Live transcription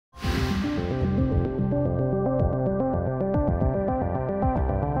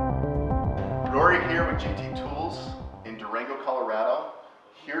GT Tools in Durango, Colorado,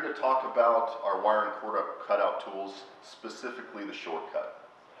 here to talk about our wire and cord cutout tools, specifically the ShortCut.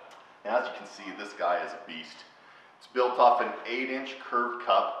 Now, as you can see, this guy is a beast. It's built off an 8-inch curved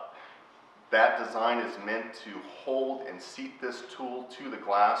cup. That design is meant to hold and seat this tool to the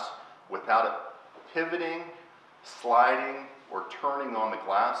glass without it pivoting, sliding, or turning on the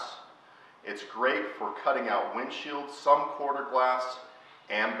glass. It's great for cutting out windshields, some quarter glass,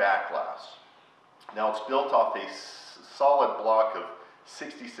 and back glass. Now, it's built off a solid block of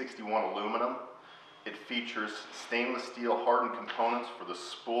 6061 aluminum. It features stainless steel hardened components for the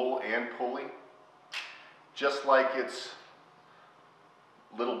spool and pulley. Just like its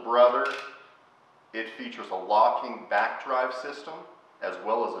little brother, it features a locking back drive system as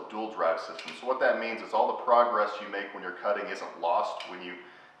well as a dual drive system. So what that means is all the progress you make when you're cutting isn't lost when you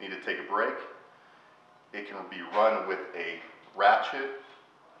need to take a break. It can be run with a ratchet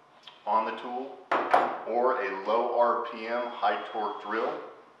on the tool or a low RPM high torque drill.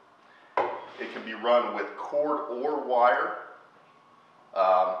 It can be run with cord or wire.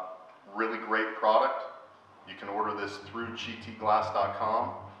 Really great product. You can order this through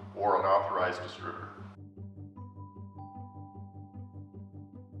gtglass.com or an authorized distributor.